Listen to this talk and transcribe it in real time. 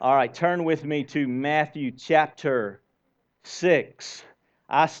All right, turn with me to Matthew chapter 6.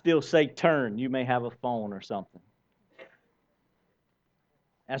 I still say turn. You may have a phone or something.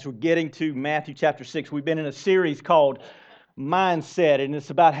 As we're getting to Matthew chapter 6, we've been in a series called Mindset, and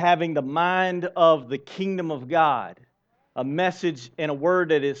it's about having the mind of the kingdom of God. A message and a word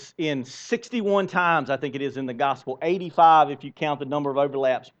that is in 61 times, I think it is, in the gospel, 85 if you count the number of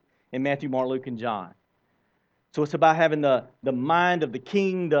overlaps in Matthew, Mark, Luke, and John. So it's about having the mind of the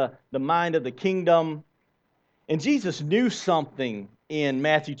king, the mind of the kingdom. And Jesus knew something in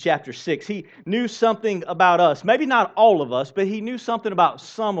Matthew chapter 6. He knew something about us. Maybe not all of us, but he knew something about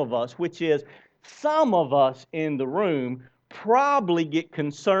some of us, which is some of us in the room probably get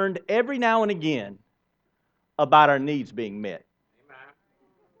concerned every now and again about our needs being met.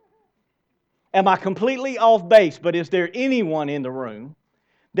 Am I completely off base? But is there anyone in the room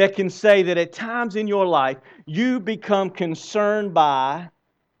that can say that at times in your life you become concerned by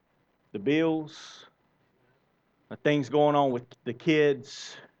the bills, the things going on with the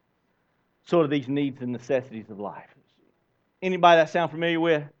kids, sort of these needs and necessities of life? Anybody that sound familiar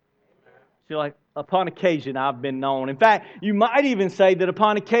with? So like, upon occasion I've been known. In fact, you might even say that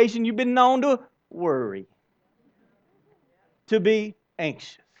upon occasion you've been known to worry, to be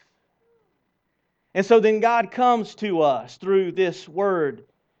anxious. And so then God comes to us through this word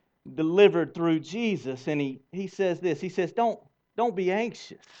delivered through Jesus, and he says this. He says, don't be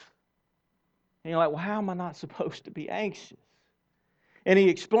anxious. And you're like, well, how am I not supposed to be anxious? And he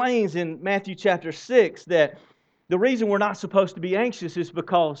explains in Matthew chapter 6 that the reason we're not supposed to be anxious is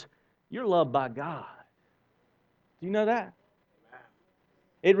because you're loved by God. Do you know that?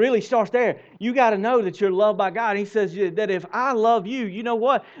 It really starts there. You got to know that you're loved by God. He says that if I love you, you know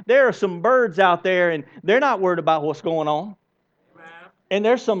what? There are some birds out there, and they're not worried about what's going on. And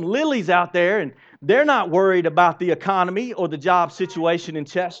there's some lilies out there, and they're not worried about the economy or the job situation in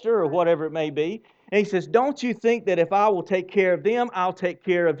Chester or whatever it may be. And he says, don't you think that if I will take care of them, I'll take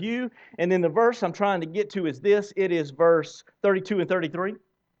care of you? And then the verse I'm trying to get to is this. It is verse 32 and 33.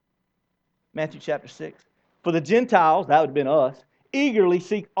 Matthew chapter 6. For the Gentiles, that would have been us, eagerly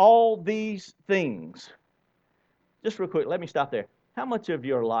seek all these things. Just real quick, let me stop there. How much of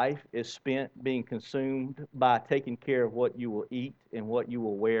your life is spent being consumed by taking care of what you will eat and what you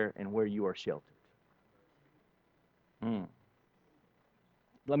will wear and where you are sheltered?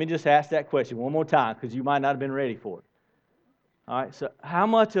 Let me just ask that question one more time because you might not have been ready for it. All right, so how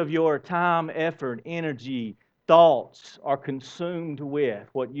much of your time, effort, energy, thoughts are consumed with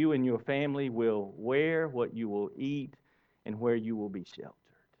what you and your family will wear, what you will eat, and where you will be sheltered?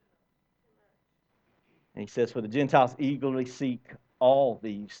 And he says, for the Gentiles eagerly seek all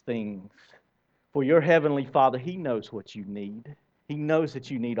these things. For your heavenly Father, He knows what you need. He knows that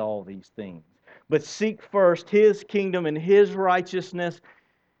you need all these things. But seek first His kingdom and His righteousness,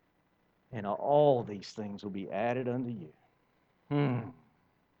 and all these things will be added unto you.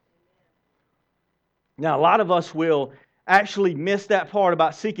 Now, a lot of us will actually miss that part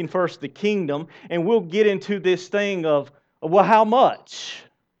about seeking first the kingdom, and we'll get into this thing of, well, how much?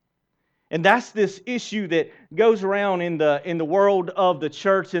 And that's this issue that goes around in the world of the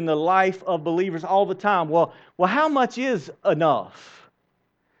church, in the life of believers all the time. Well, how much is enough?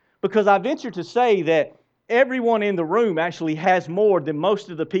 Because I venture to say that everyone in the room actually has more than most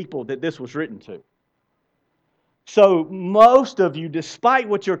of the people that this was written to. So most of you, despite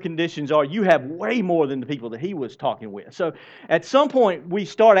what your conditions are, you have way more than the people that he was talking with. So at some point we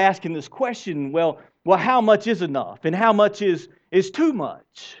start asking this question, well, how much is enough? And how much is too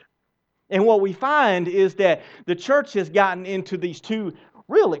much? And what we find is that the church has gotten into these two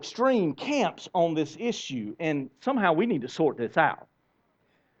real extreme camps on this issue, and somehow we need to sort this out.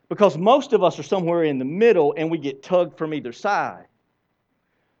 Because most of us are somewhere in the middle, and we get tugged from either side.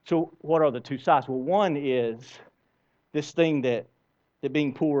 So what are the two sides? Well, one is this thing that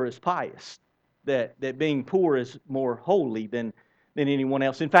being poor is pious, that being poor is more holy than anyone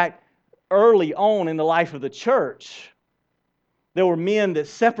else. In fact, early on in the life of the church, there were men that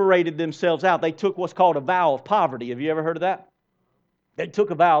separated themselves out. They took what's called a vow of poverty. Have you ever heard of that? They took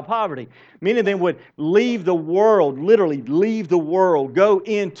a vow of poverty. Many of them would leave the world, literally leave the world, go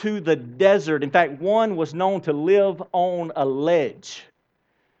into the desert. In fact, one was known to live on a ledge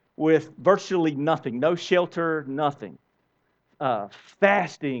with virtually nothing, no shelter, nothing.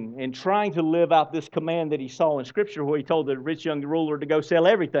 Fasting and trying to live out this command that he saw in Scripture where he told the rich young ruler to go sell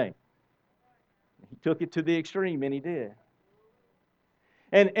everything. He took it to the extreme, and he did.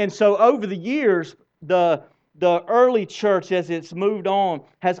 And so over the years, the early church, as it's moved on,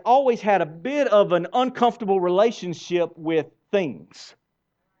 has always had a bit of an uncomfortable relationship with things,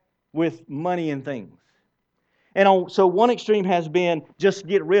 with money and things. So one extreme has been just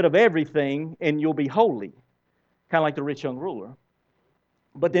get rid of everything and you'll be holy, kind of like the rich young ruler.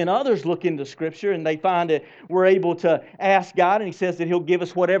 But then others look into Scripture and they find that we're able to ask God, and He says that He'll give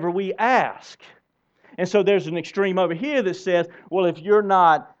us whatever we ask. And so there's an extreme over here that says, well, if you're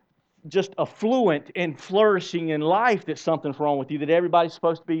not just affluent and flourishing in life, that something's wrong with you, that everybody's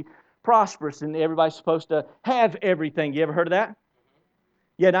supposed to be prosperous and everybody's supposed to have everything. You ever heard of that?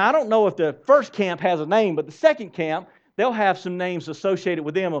 Yeah, now I don't know if the first camp has a name, but the second camp, they'll have some names associated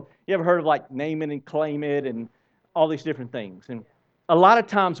with them. You ever heard of like name it and claim it and all these different things? And a lot of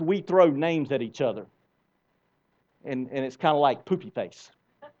times we throw names at each other. And it's kind of like poopy face.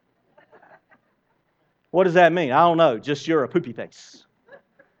 What does that mean? I don't know. Just you're a poopy face.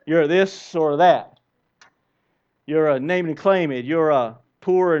 You're this or that. You're a name it and claim it. You're a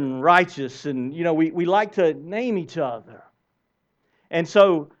poor and righteous. And, we like to name each other. And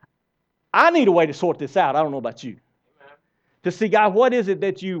so I need a way to sort this out. I don't know about you. Amen. To see, God, what is it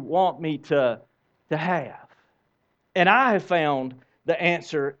that you want me to have? And I have found the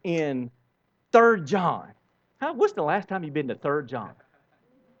answer in 3 John. What's the last time you've been to 3 John?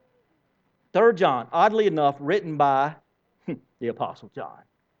 3 John, oddly enough, written by the Apostle John.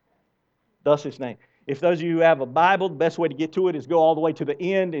 Thus his name. If those of you who have a Bible, the best way to get to it is go all the way to the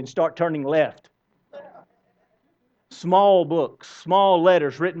end and start turning left. Small books, small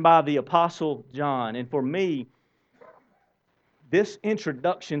letters written by the Apostle John. And for me, this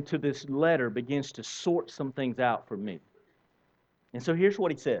introduction to this letter begins to sort some things out for me. And so here's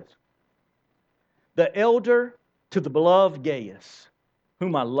what he says. The elder to the beloved Gaius,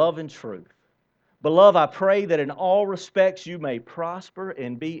 whom I love in truth. Beloved, I pray that in all respects you may prosper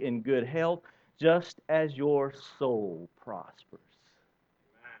and be in good health, just as your soul prospers.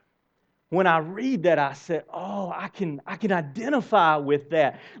 When I read that, I said, I can identify with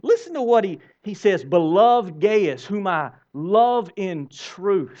that. Listen to what he says, beloved Gaius, whom I love in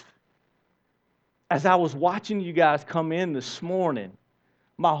truth. As I was watching you guys come in this morning,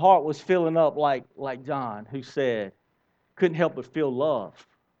 my heart was filling up like John, who said, couldn't help but feel love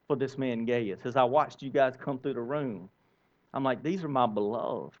for this man Gaius. As I watched you guys come through the room, I'm like, these are my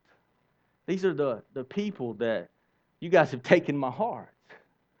beloved. These are the people that you guys have taken my heart.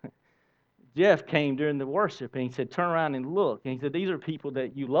 Jeff came during the worship and he said, turn around and look. And he said, these are people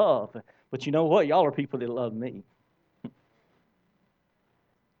that you love. But you know what? Y'all are people that love me.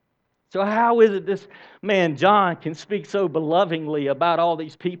 So how is it this man John can speak so belovingly about all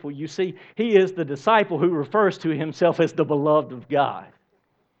these people? You see, he is the disciple who refers to himself as the beloved of God.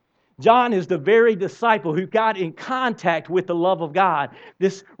 John is the very disciple who got in contact with the love of God.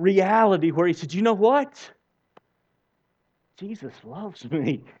 This reality where he said, you know what? Jesus loves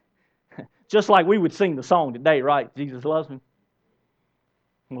me. Just like we would sing the song today, right? Jesus loves me.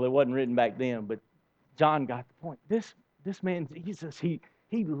 Well, it wasn't written back then, but John got the point. This man, Jesus, he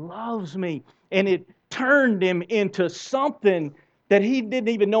loves me. And it turned him into something that he didn't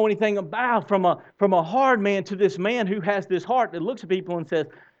even know anything about, from a hard man to this man who has this heart that looks at people and says,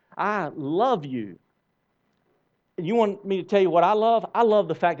 I love you. You want me to tell you what I love? I love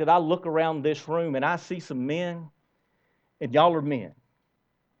the fact that I look around this room and I see some men, and y'all are men.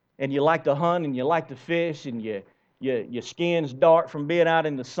 And you like to hunt and you like to fish and your skin's dark from being out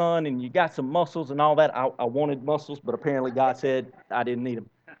in the sun and you got some muscles and all that. I wanted muscles, but apparently God said I didn't need them.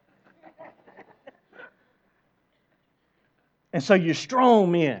 And so you're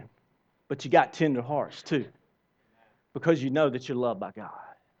strong men, but you got tender hearts too, because you know that you're loved by God.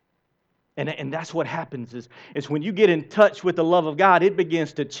 And that's what happens is when you get in touch with the love of God, it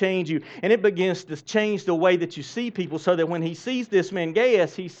begins to change you. And it begins to change the way that you see people, so that when he sees this man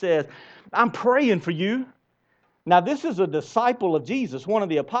Gaius, he says, I'm praying for you. Now, this is a disciple of Jesus, one of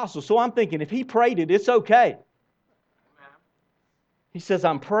the apostles. So I'm thinking, if he prayed it, it's okay. He says,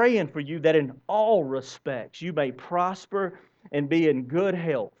 I'm praying for you that in all respects you may prosper and be in good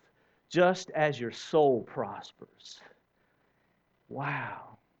health, just as your soul prospers. Wow.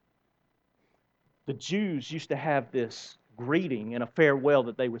 The Jews used to have this greeting and a farewell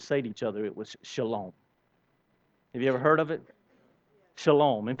that they would say to each other. It was shalom. Have you ever heard of it?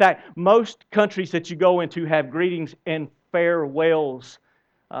 Shalom. In fact, most countries that you go into have greetings and farewells.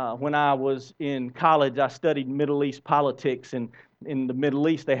 When I was in college, I studied Middle East politics, and in the Middle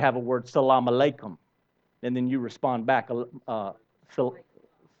East, they have a word, salam alaikum. And then you respond back, salam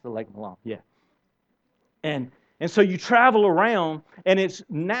alaikum, yeah. And so you travel around, and it's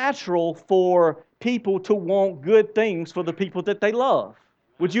natural for people to want good things for the people that they love.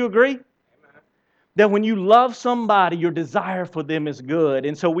 Would you agree? Amen. That when you love somebody, your desire for them is good.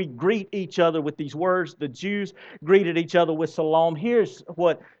 And so we greet each other with these words. The Jews greeted each other with shalom. Here's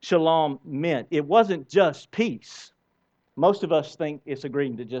what shalom meant. It wasn't just peace. Most of us think it's a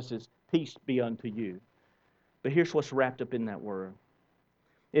greeting that just says, peace be unto you. But here's what's wrapped up in that word.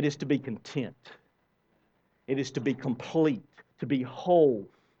 It is to be content. It is to be complete, to be whole,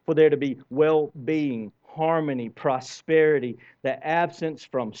 for there to be well-being, harmony, prosperity, the absence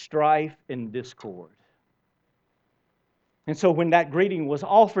from strife and discord. And so when that greeting was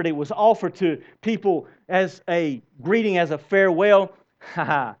offered, it was offered to people as a greeting, as a farewell.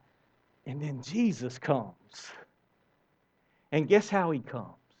 And then Jesus comes. And guess how he comes?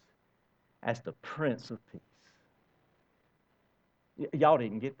 As the Prince of Peace. Y'all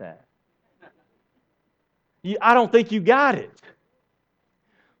didn't get that. I don't think you got it.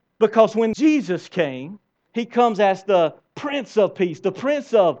 Because when Jesus came, he comes as the Prince of Peace, the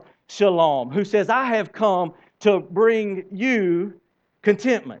Prince of Shalom, who says, I have come to bring you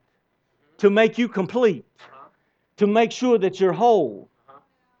contentment, to make you complete, to make sure that you're whole,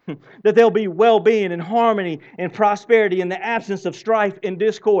 that there'll be well-being and harmony and prosperity in the absence of strife and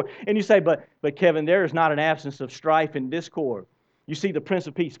discord. And you say, but Kevin, there is not an absence of strife and discord. You see, the Prince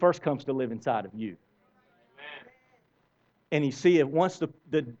of Peace first comes to live inside of you. And you see, once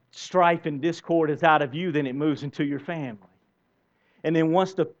the strife and discord is out of you, then it moves into your family. And then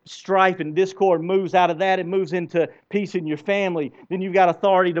once the strife and discord moves out of that, it moves into peace in your family. Then you've got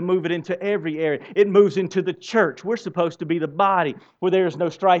authority to move it into every area. It moves into the church. We're supposed to be the body where there is no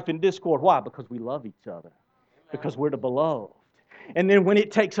strife and discord. Why? Because we love each other. Because we're the beloved. And then when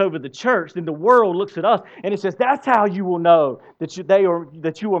it takes over the church, then the world looks at us and it says, that's how you will know that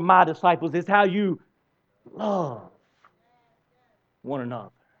you are my disciples. It's how you love one another.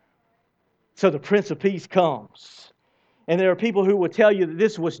 So the Prince of Peace comes. And there are people who will tell you that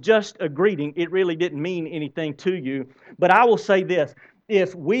this was just a greeting. It really didn't mean anything to you. But I will say this.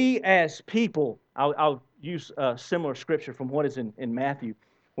 If we as people, I'll use a similar scripture from what is in Matthew,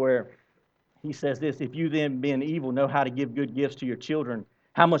 where he says this, if you then being evil know how to give good gifts to your children,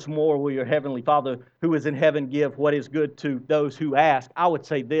 how much more will your heavenly Father who is in heaven give what is good to those who ask? I would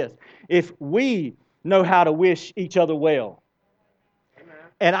say this. If we know how to wish each other well,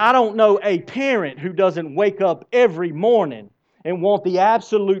 and I don't know a parent who doesn't wake up every morning and want the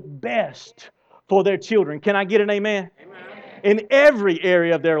absolute best for their children. Can I get an amen? Amen. In every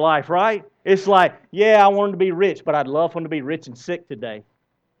area of their life, right? It's like, yeah, I want them to be rich, but I'd love for them to be rich and sick today.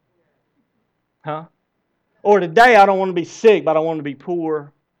 Huh? Or today, I don't want to be sick, but I want them to be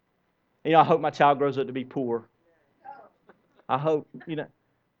poor. I hope my child grows up to be poor. I hope,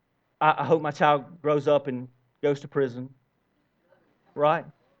 I hope my child grows up and goes to prison. Right?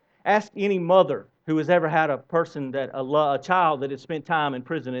 Ask any mother who has ever had a person a child that has spent time in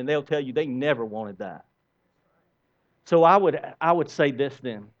prison, and they'll tell you they never wanted that. So I would say this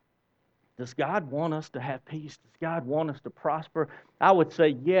then. Does God want us to have peace? Does God want us to prosper? I would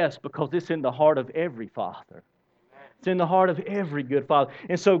say yes, because it's in the heart of every father. It's in the heart of every good father.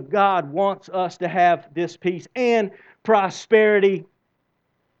 And so God wants us to have this peace and prosperity.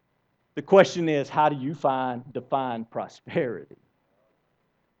 The question is, how do you define prosperity?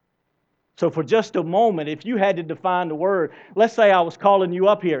 So for just a moment, if you had to define the word, let's say I was calling you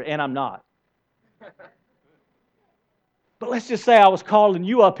up here, and I'm not. But let's just say I was calling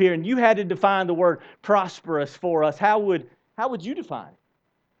you up here, and you had to define the word prosperous for us. How would you define it?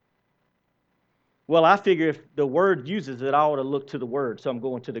 Well, I figure if the word uses it, I ought to look to the word, so I'm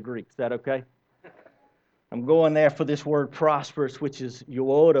going to the Greek. Is that okay? I'm going there for this word prosperous, which is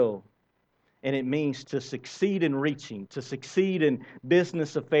euodo. And it means to succeed in reaching, to succeed in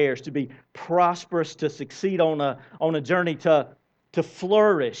business affairs, to be prosperous, to succeed on a journey to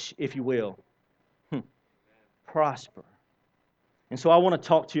flourish, if you will. Prosper. And so I want to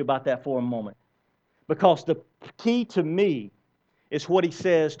talk to you about that for a moment. Because the key to me is what he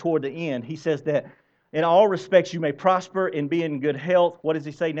says toward the end. He says that in all respects you may prosper and be in good health. What does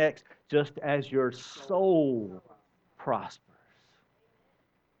he say next? Just as your soul prospers.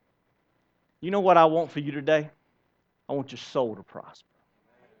 You know what I want for you today? I want your soul to prosper.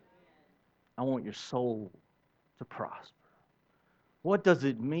 I want your soul to prosper. What does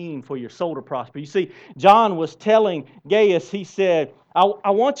it mean for your soul to prosper? You see, John was telling Gaius, he said, I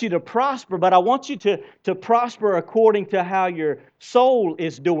want you to prosper, but I want you to prosper according to how your soul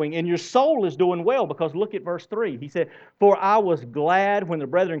is doing. And your soul is doing well, because look at verse 3. He said, for I was glad when the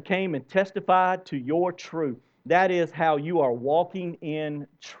brethren came and testified to your truth. That is how you are walking in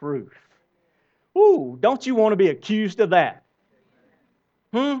truth. Ooh, don't you want to be accused of that?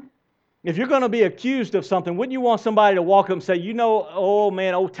 If you're going to be accused of something, wouldn't you want somebody to walk up and say, you know, oh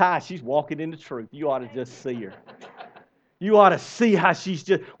man, old Ty, she's walking in the truth. You ought to just see her. You ought to see how she's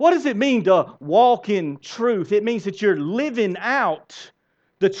just. What does it mean to walk in truth? It means that you're living out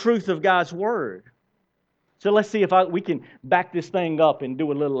the truth of God's Word. So let's see if we can back this thing up and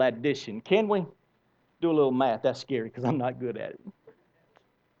do a little addition. Can we? Do a little math. That's scary because I'm not good at it.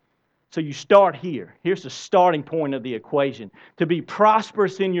 So you start here. Here's the starting point of the equation. To be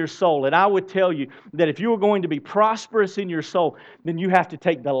prosperous in your soul. And I would tell you that if you are going to be prosperous in your soul, then you have to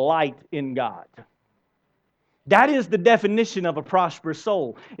take delight in God. That is the definition of a prosperous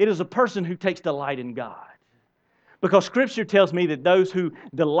soul. It is a person who takes delight in God. Because Scripture tells me that those who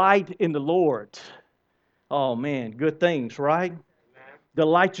delight in the Lord, oh man, good things, right? Amen.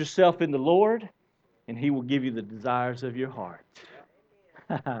 Delight yourself in the Lord, and He will give you the desires of your heart.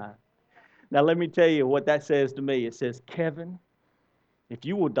 Now let me tell you what that says to me. It says, Kevin, if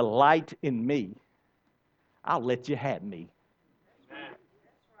you will delight in me, I'll let you have me.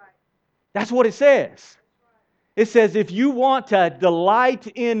 That's what it says. It says, if you want to delight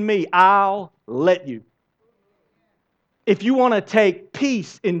in me, I'll let you. If you want to take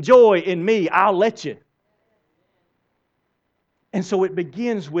peace and joy in me, I'll let you. And so it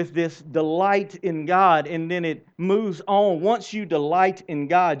begins with this delight in God, and then it moves on. Once you delight in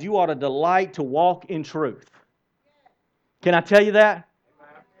God, you ought to delight to walk in truth. Can I tell you that?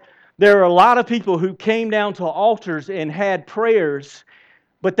 There are a lot of people who came down to altars and had prayers,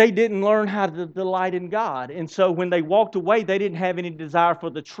 but they didn't learn how to delight in God. And so when they walked away, they didn't have any desire for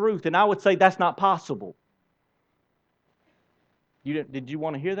the truth. And I would say that's not possible. Did you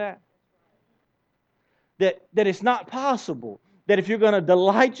want to hear that? That it's not possible. That if you're going to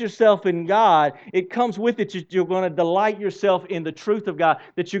delight yourself in God, it comes with it that you're going to delight yourself in the truth of God,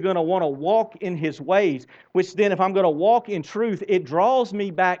 that you're going to want to walk in His ways, which then if I'm going to walk in truth, it draws me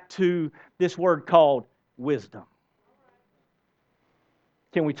back to this word called wisdom.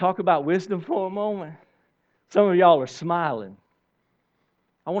 Can we talk about wisdom for a moment? Some of y'all are smiling.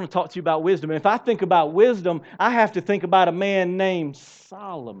 I want to talk to you about wisdom. And if I think about wisdom, I have to think about a man named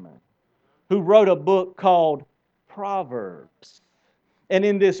Solomon, who wrote a book called Proverbs. And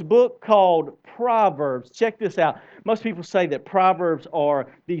in this book called Proverbs, check this out. Most people say that Proverbs are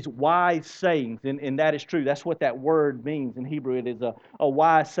these wise sayings, and that is true. That's what that word means in Hebrew. It is a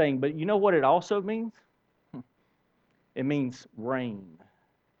wise saying. But you know what it also means? It means reign.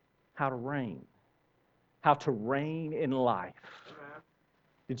 How to reign. How to reign in life.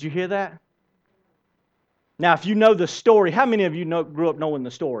 Did you hear that? Now, if you know the story, how many of you grew up knowing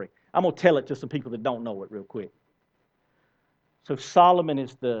the story? I'm going to tell it to some people that don't know it real quick. So Solomon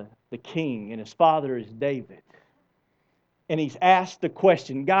is the king, and his father is David. And he's asked the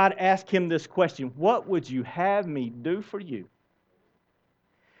question. God asked him this question, what would you have me do for you?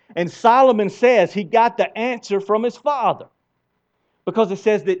 And Solomon says he got the answer from his father. Because it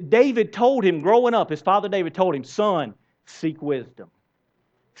says that David told him, growing up, his father David told him, son, seek wisdom.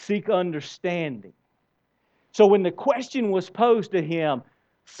 Seek understanding. So when the question was posed to him,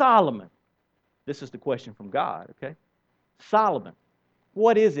 Solomon, this is the question from God, okay? Solomon,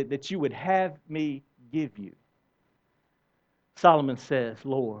 what is it that you would have me give you? Solomon says,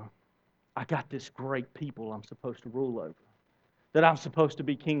 Lord, I got this great people I'm supposed to rule over, that I'm supposed to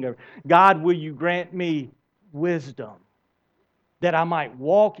be king over. God, will you grant me wisdom that I might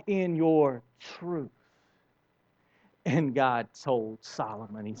walk in your truth? And God told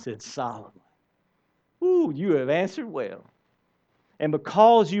Solomon, He said, Solomon, ooh, you have answered well. And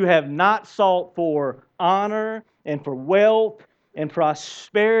because you have not sought for honor and for wealth and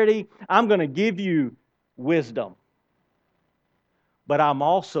prosperity, I'm going to give you wisdom. But I'm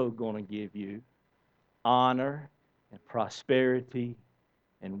also going to give you honor and prosperity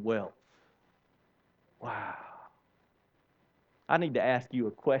and wealth. Wow. I need to ask you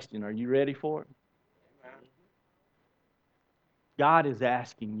a question. Are you ready for it? God is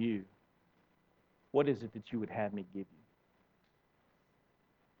asking you, what is it that you would have me give you?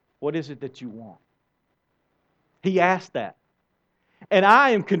 What is it that you want? He asked that. And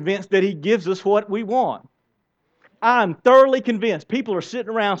I am convinced that He gives us what we want. I'm thoroughly convinced. People are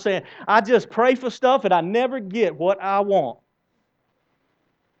sitting around saying, I just pray for stuff and I never get what I want.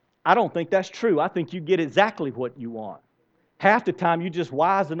 I don't think that's true. I think you get exactly what you want. Half the time, you're just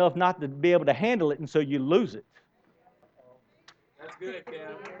wise enough not to be able to handle it, and so you lose it. That's good,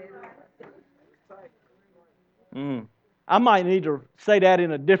 Cam. I might need to say that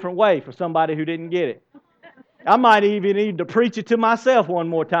in a different way for somebody who didn't get it. I might even need to preach it to myself one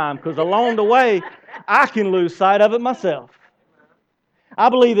more time, because along the way, I can lose sight of it myself. I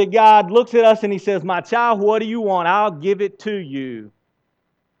believe that God looks at us and He says, my child, what do you want? I'll give it to you.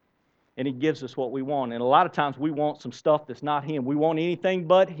 And He gives us what we want. And a lot of times we want some stuff that's not Him. We want anything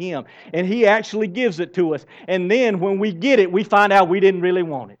but Him. And He actually gives it to us. And then when we get it, we find out we didn't really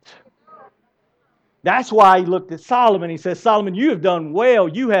want it. That's why He looked at Solomon. He says, Solomon, you have done well.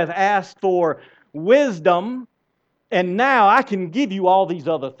 You have asked for wisdom. And now I can give you all these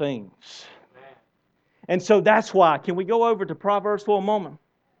other things. And so that's why. Can we go over to Proverbs for a moment?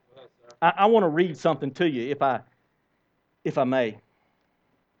 I want to read something to you, if I may.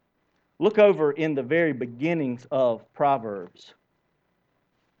 Look over in the very beginnings of Proverbs.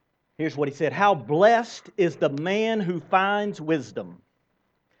 Here's what he said. How blessed is the man who finds wisdom,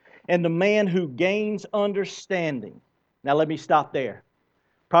 and the man who gains understanding. Now let me stop there.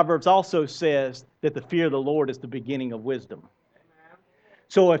 Proverbs also says that the fear of the Lord is the beginning of wisdom.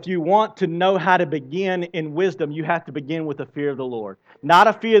 So if you want to know how to begin in wisdom, you have to begin with the fear of the Lord. Not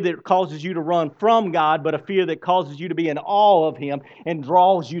a fear that causes you to run from God, but a fear that causes you to be in awe of Him and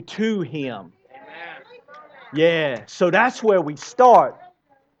draws you to Him. Yeah, so that's where we start.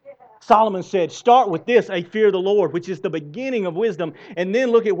 Solomon said, start with this, a fear of the Lord, which is the beginning of wisdom. And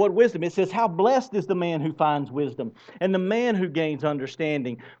then look at what wisdom. It says, how blessed is the man who finds wisdom, and the man who gains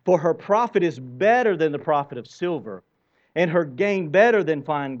understanding. For her profit is better than the profit of silver, and her gain better than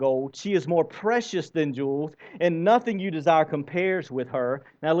fine gold. She is more precious than jewels, and nothing you desire compares with her.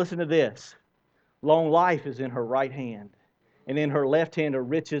 Now listen to this. Long life is in her right hand, and in her left hand are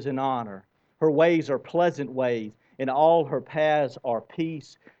riches and honor. Her ways are pleasant ways, and all her paths are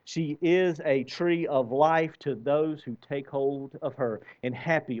peace. She is a tree of life to those who take hold of her, and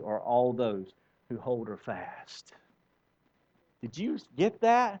happy are all those who hold her fast. Did you get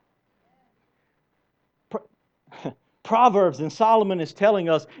that? Proverbs and Solomon is telling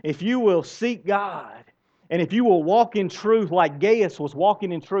us, if you will seek God, and if you will walk in truth like Gaius was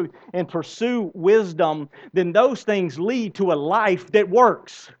walking in truth and pursue wisdom, then those things lead to a life that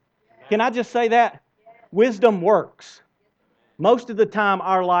works. Can I just say that? Wisdom works. Most of the time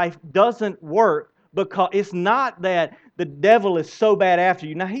our life doesn't work because it's not that the devil is so bad after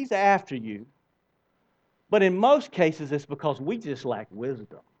you. Now he's after you. But in most cases it's because we just lack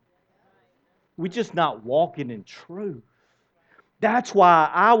wisdom. We're just not walking in truth. That's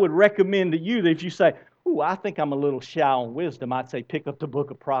why I would recommend to you that if you say, ooh, I think I'm a little shy on wisdom, I'd say pick up the book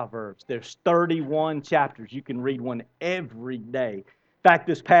of Proverbs. There's 31 chapters. You can read one every day. In fact,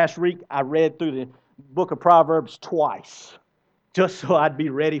 this past week, I read through the book of Proverbs twice, just so I'd be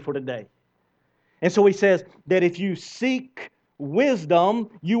ready for today. And so he says that if you seek wisdom,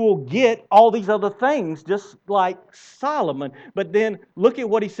 you will get all these other things, just like Solomon. But then look at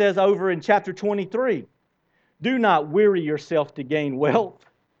what he says over in chapter 23. Do not weary yourself to gain wealth.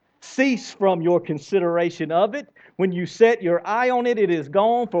 Cease from your consideration of it. When you set your eye on it, it is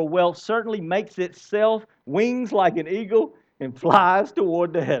gone, for wealth certainly makes itself wings like an eagle and flies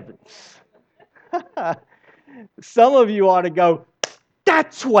toward the heavens. Some of you ought to go,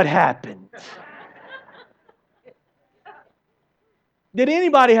 that's what happened. Did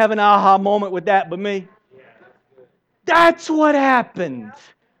anybody have an aha moment with that but me? That's what happened.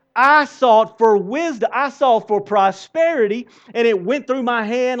 I sought for wisdom. I sought for prosperity, and it went through my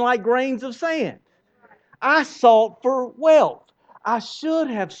hand like grains of sand. I sought for wealth. I should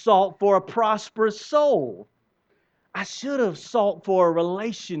have sought for a prosperous soul. I should have sought for a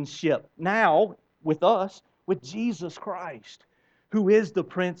relationship now with us, with Jesus Christ, who is the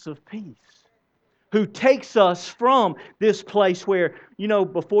Prince of Peace, who takes us from this place where,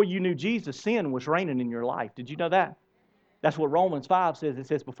 before you knew Jesus, sin was reigning in your life. Did you know that? That's what Romans 5 says. It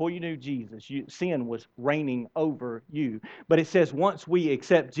says, before you knew Jesus, sin was reigning over you. But it says, once we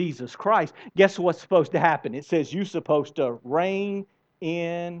accept Jesus Christ, guess what's supposed to happen? It says, you're supposed to reign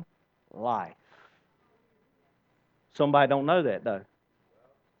in life. Somebody don't know that, though.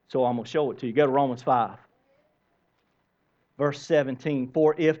 So I'm going to show it to you. Go to Romans 5. Verse 17,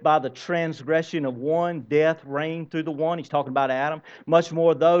 for if by the transgression of one death reigned through the one, he's talking about Adam, much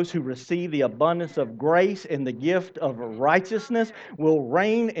more those who receive the abundance of grace and the gift of righteousness will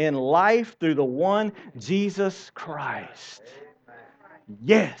reign in life through the one, Jesus Christ.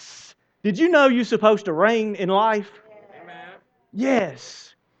 Yes. Did you know you're supposed to reign in life? Amen.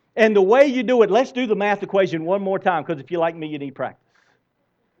 Yes. And the way you do it, let's do the math equation one more time, because if you're like me, you need practice.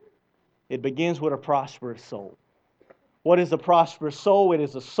 It begins with a prosperous soul. What is a prosperous soul? It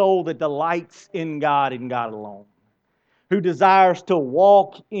is a soul that delights in God and God alone, who desires to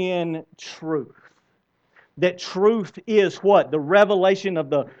walk in truth. That truth is what? The revelation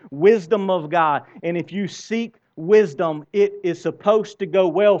of the wisdom of God. And if you seek wisdom, it is supposed to go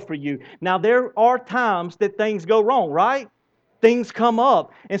well for you. Now, there are times that things go wrong, right? Things come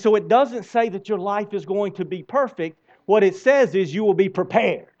up. And so it doesn't say that your life is going to be perfect. What it says is you will be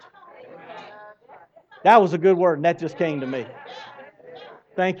prepared. That was a good word, and that just came to me.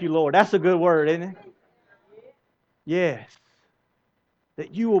 Thank you, Lord. That's a good word, isn't it? Yes.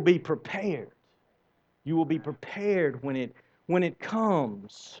 That you will be prepared. You will be prepared when it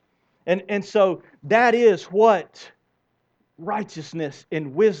comes. And so that is what righteousness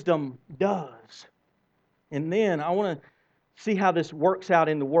and wisdom does. And then I want to see how this works out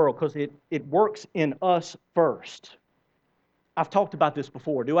in the world, because it works in us first. I've talked about this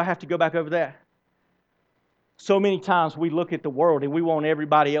before. Do I have to go back over that? So many times we look at the world and we want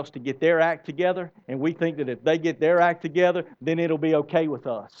everybody else to get their act together, and we think that if they get their act together, then it'll be okay with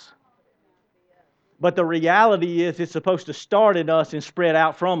us. But the reality is it's supposed to start in us and spread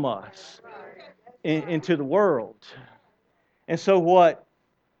out from us into the world. And so what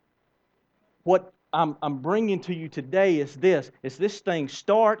I'm bringing to you today is this thing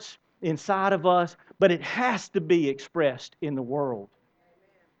starts inside of us, but it has to be expressed in the world.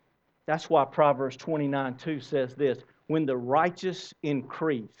 That's why Proverbs 29:2 says this: when the righteous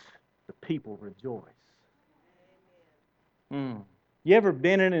increase, the people rejoice. You ever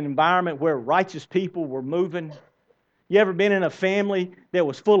been in an environment where righteous people were moving? You ever been in a family that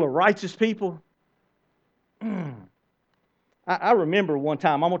was full of righteous people? I remember one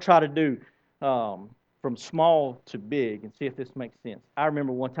time, I'm going to try to do from small to big and see if this makes sense. I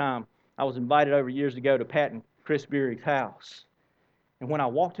remember one time I was invited over years ago to Pat and Chris Beery's house. And when I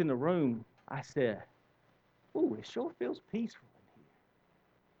walked in the room, I said, "Ooh, it sure feels peaceful in here."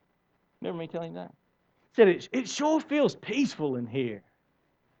 Remember me telling you that? I said, it sure feels peaceful in here.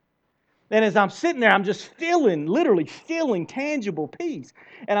 And as I'm sitting there, I'm just literally feeling tangible peace.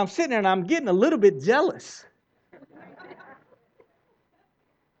 And I'm sitting there and I'm getting a little bit jealous.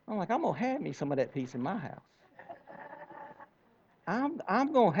 I'm like, I'm going to have me some of that peace in my house.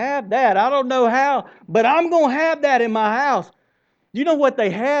 I'm going to have that. I don't know how, but I'm going to have that in my house. You know what they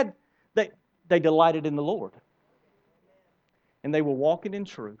had? They delighted in the Lord. And they were walking in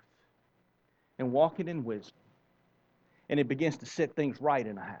truth and walking in wisdom. And it begins to set things right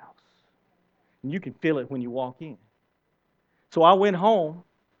in a house. And you can feel it when you walk in. So I went home,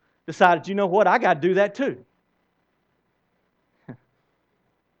 decided, you know what? I got to do that too.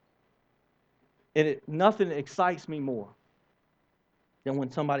 And nothing excites me more than when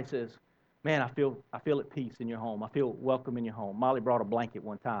somebody says, "Man, I feel at peace in your home. I feel welcome in your home." Molly brought a blanket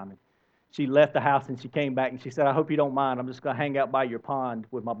one time, and she left the house and she came back and she said, "I hope you don't mind. I'm just going to hang out by your pond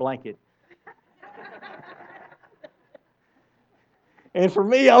with my blanket." And for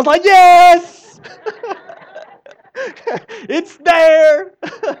me, I was like, "Yes! It's there."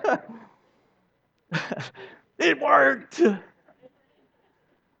 It worked.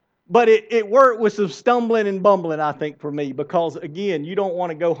 But it worked with some stumbling and bumbling, I think, for me, because, again, you don't want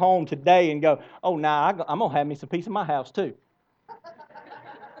to go home today and go, "Oh, nah, I'm going to have me some peace in my house, too."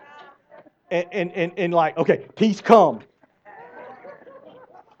 And like, okay, peace come.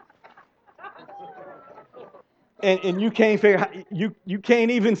 And you can't figure out, you can't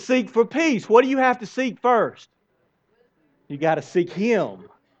even seek for peace. What do you have to seek first? You got to seek Him.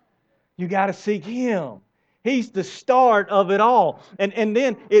 You got to seek Him. He's the start of it all. And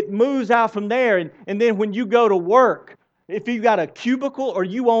then it moves out from there. And then when you go to work, if you got a cubicle or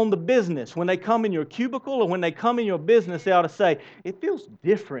you own the business, when they come in your cubicle or when they come in your business, they ought to say, "It feels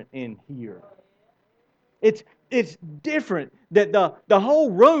different in here." It's different that the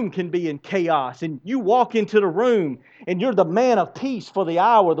whole room can be in chaos, and you walk into the room and you're the man of peace for the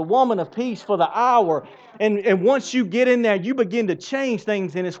hour, the woman of peace for the hour. And once you get in there, you begin to change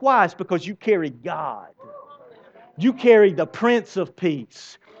things, and it's why? It's because you carry God. You carry the Prince of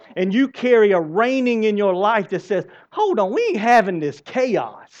Peace. And you carry a reigning in your life that says, "Hold on, we ain't having this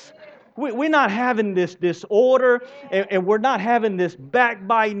chaos. We're not having this disorder, and we're not having this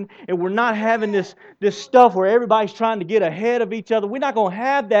backbiting, and we're not having this stuff where everybody's trying to get ahead of each other. We're not going to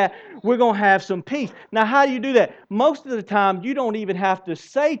have that. We're going to have some peace." Now, how do you do that? Most of the time, you don't even have to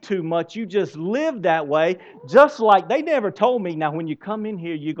say too much. You just live that way, just like they never told me, "Now, when you come in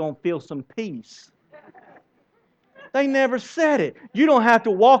here, you're going to feel some peace." They never said it. You don't have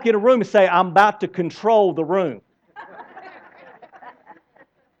to walk in a room and say, "I'm about to control the room."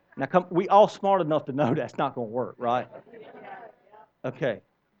 Now, we all smart enough to know that's not going to work, right? Okay.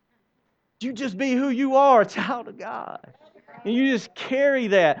 You just be who you are, a child of God. And you just carry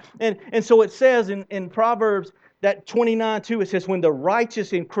that. And so it says in Proverbs that 29:2, it says, when the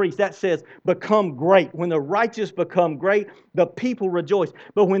righteous increase, that says become great. When the righteous become great, the people rejoice.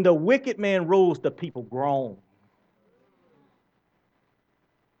 But when the wicked man rules, the people groan.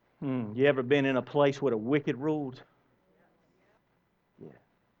 You ever been in a place where the wicked ruled? Yeah.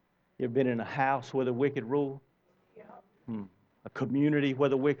 You ever been in a house where the wicked rule? A community where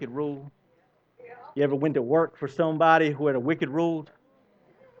the wicked rule? You ever went to work for somebody where the wicked ruled?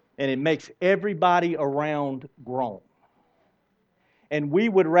 And it makes everybody around groan. And we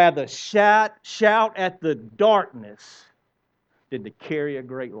would rather shout at the darkness than to carry a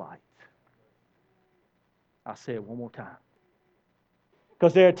great light. I'll say it one more time.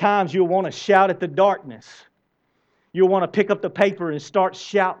 Because there are times you'll want to shout at the darkness. You'll want to pick up the paper and start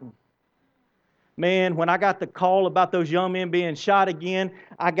shouting. Man, when I got the call about those young men being shot again,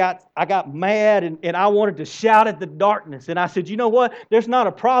 I got mad and I wanted to shout at the darkness. And I said, you know what? There's not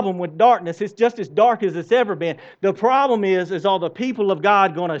a problem with darkness. It's just as dark as it's ever been. The problem is all the people of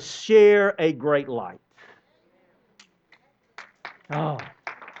God going to share a great light? Oh.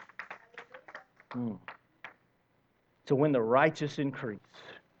 So when the righteous increase.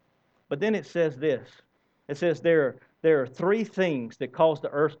 But then it says this. It says there are 3 things that cause the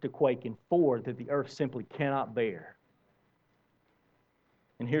earth to quake and 4 that the earth simply cannot bear.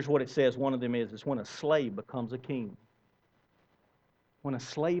 And here's what it says. One of them is when a slave becomes a king. When a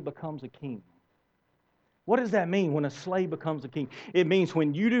slave becomes a king. What does that mean when a slave becomes a king? It means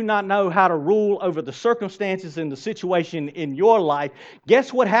when you do not know how to rule over the circumstances and the situation in your life,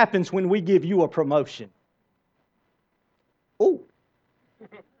 guess what happens when we give you a promotion? Oh.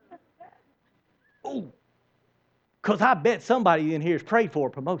 Oh. Because I bet somebody in here has prayed for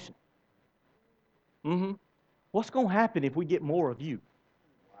a promotion. What's going to happen if we get more of you?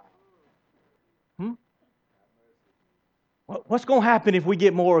 What's going to happen if we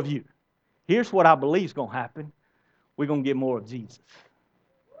get more of you? Here's what I believe is going to happen. We're going to get more of Jesus.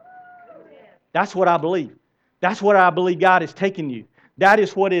 That's what I believe. That's what I believe God is taking you. That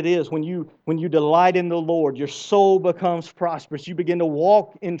is what it is. When you delight in the Lord, your soul becomes prosperous. You begin to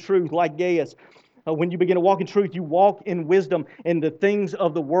walk in truth like Gaius. When you begin to walk in truth, you walk in wisdom, and the things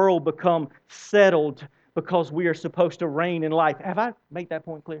of the world become settled because we are supposed to reign in life. Have I made that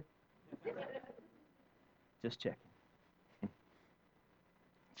point clear? Just checking.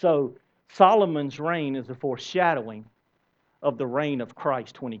 So Solomon's reign is a foreshadowing of the reign of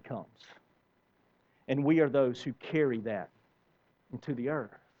Christ when He comes. And we are those who carry that into the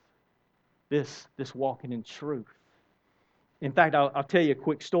earth. This walking in truth. In fact, I'll tell you a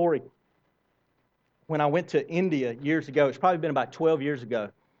quick story. When I went to India years ago, it's probably been about 12 years ago,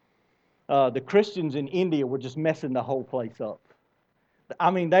 the Christians in India were just messing the whole place up.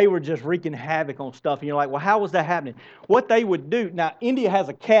 I mean, they were just wreaking havoc on stuff. And you're like, well, how was that happening? What they would do, now, India has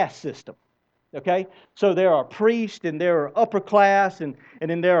a caste system. Okay? So there are priests and there are upper class and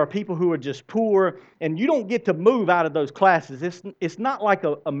then there are people who are just poor. And you don't get to move out of those classes. It's not like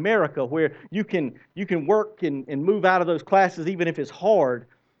America where you can work and move out of those classes even if it's hard.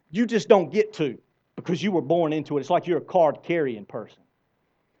 You just don't get to because you were born into it. It's like you're a card-carrying person.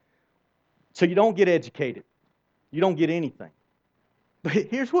 So you don't get educated. You don't get anything. But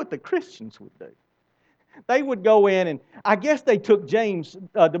here's what the Christians would do. They would go in, and I guess they took James,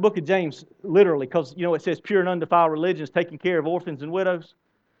 the book of James, literally, because, it says pure and undefiled religion is taking care of orphans and widows.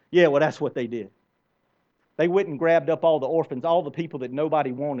 Yeah, well, that's what they did. They went and grabbed up all the orphans, all the people that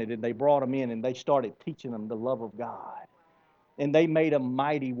nobody wanted, and they brought them in, and they started teaching them the love of God. And they made them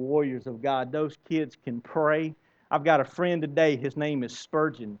mighty warriors of God. Those kids can pray. I've got a friend today, his name is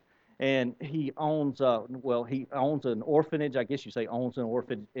Spurgeon. And he owns an orphanage. I guess you say owns an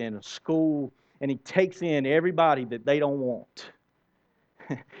orphanage and a school. And he takes in everybody that they don't want.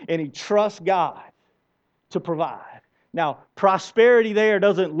 And he trusts God to provide. Now, prosperity there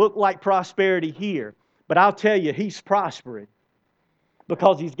doesn't look like prosperity here. But I'll tell you, he's prospering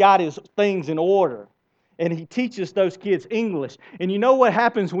because he's got his things in order. And he teaches those kids English. And you know what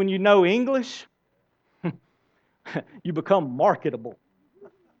happens when you know English? You become marketable.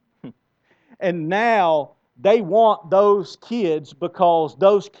 And now they want those kids because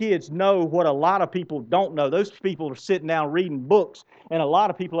those kids know what a lot of people don't know. Those people are sitting down reading books, and a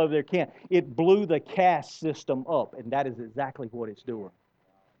lot of people over there can't. It blew the caste system up, and that is exactly what it's doing.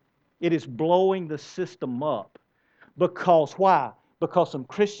 It is blowing the system up. Because why? Because some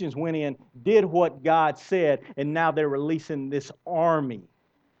Christians went in, did what God said, and now they're releasing this army.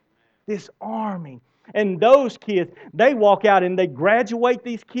 This army. And those kids, they walk out and they graduate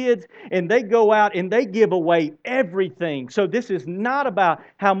these kids and they go out and they give away everything. So this is not about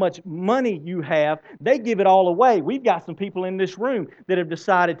how much money you have. They give it all away. We've got some people in this room that have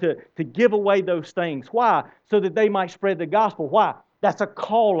decided to give away those things. Why? So that they might spread the gospel. Why? That's a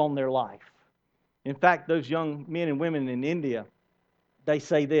call on their life. In fact, those young men and women in India, they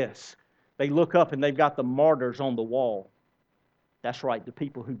say this. They look up and they've got the martyrs on the wall. That's right, the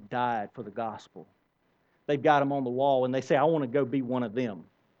people who died for the gospel. They've got them on the wall, and they say, I want to go be one of them.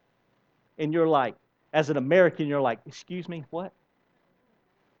 And you're like, as an American, you're like, excuse me, what?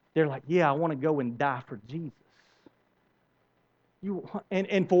 They're like, yeah, I want to go and die for Jesus.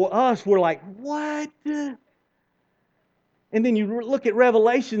 And for us, we're like, what? And then you look at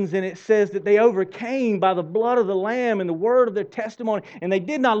Revelations and it says that they overcame by the blood of the Lamb and the word of their testimony, and they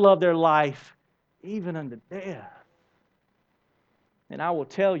did not love their life even unto death. And I will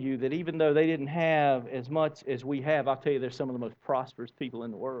tell you that even though they didn't have as much as we have, I'll tell you they're some of the most prosperous people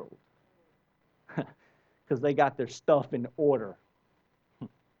in the world because they got their stuff in order.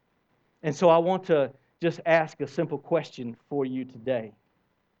 And so I want to just ask a simple question for you today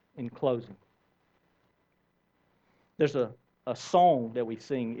in closing. There's a song that we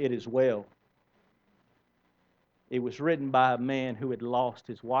sing, It Is Well. It was written by a man who had lost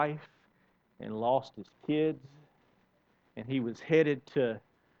his wife and lost his kids, and he was headed to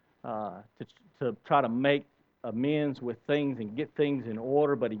try to make amends with things and get things in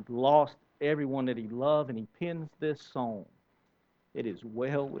order, but he lost everyone that he loved, and he pens this song, It Is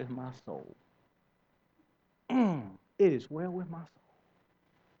Well With My Soul. It is well with my soul.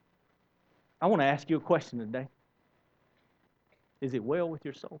 I want to ask you a question today. Is it well with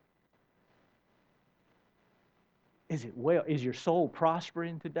your soul? Is it well? Is your soul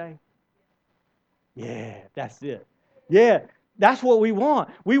prospering today? Yeah, that's it. Yeah, that's what we want.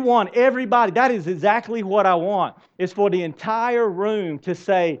 We want everybody. That is exactly what I want. It's for the entire room to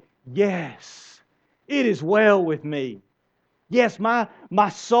say, yes, it is well with me. Yes, my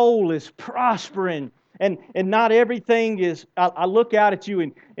soul is prospering. And not everything is, I look out at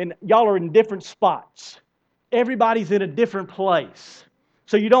you and y'all are in different spots. Everybody's in a different place.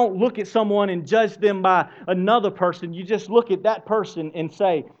 So you don't look at someone and judge them by another person. You just look at that person and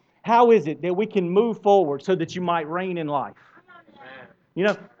say, how is it that we can move forward so that you might reign in life? You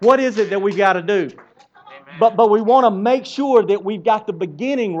know, what is it that we got to do? But we want to make sure that we've got the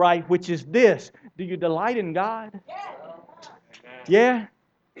beginning right, which is this. Do you delight in God? Yeah?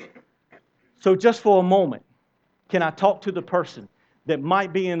 So just for a moment, can I talk to the person that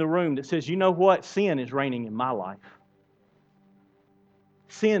might be in the room that says, you know what? Sin is reigning in my life.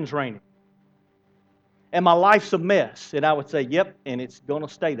 Sin's reigning. And my life's a mess. And I would say, yep, and it's going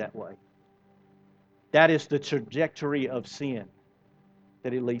to stay that way. That is the trajectory of sin,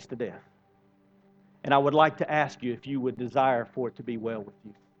 that it leads to death. And I would like to ask you if you would desire for it to be well with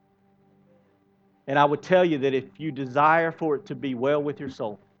you. And I would tell you that if you desire for it to be well with your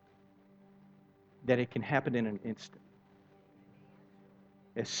soul, that it can happen in an instant.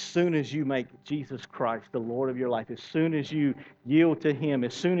 As soon as you make Jesus Christ the Lord of your life, as soon as you yield to Him,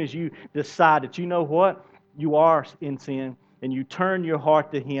 as soon as you decide that you know what? You are in sin, and you turn your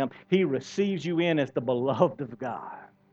heart to Him, He receives you in as the beloved of God.